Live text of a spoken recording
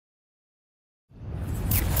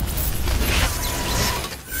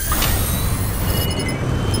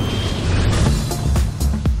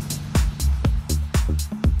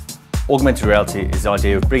Augmented reality is the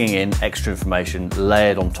idea of bringing in extra information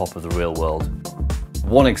layered on top of the real world.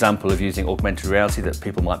 One example of using augmented reality that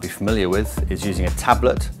people might be familiar with is using a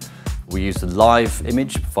tablet. We use the live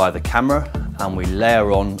image via the camera and we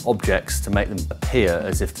layer on objects to make them appear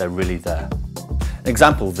as if they're really there. An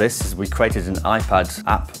example of this is we created an iPad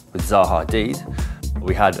app with Zaha Hadid.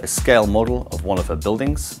 We had a scale model of one of her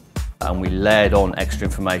buildings and we layered on extra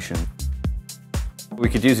information. We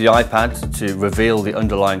could use the iPad to reveal the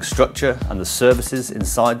underlying structure and the services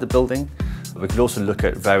inside the building. We could also look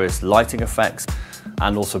at various lighting effects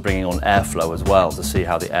and also bringing on airflow as well to see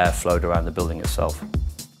how the air flowed around the building itself.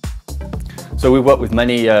 So we work with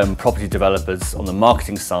many property developers on the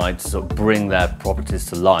marketing side to sort of bring their properties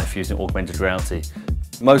to life using augmented reality.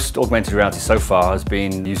 Most augmented reality so far has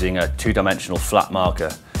been using a two-dimensional flat marker.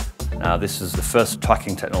 Now this is the first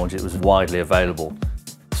tracking technology that was widely available.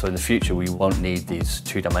 So in the future we won't need these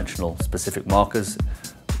two-dimensional specific markers.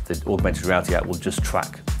 The augmented reality app will just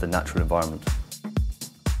track the natural environment.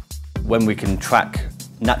 When we can track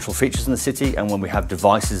natural features in the city and when we have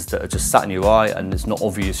devices that are just sat in your eye and it's not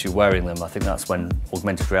obvious you're wearing them, I think that's when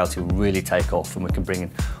augmented reality will really take off and we can bring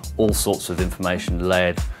in all sorts of information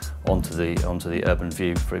layered onto the urban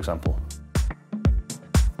view, for example.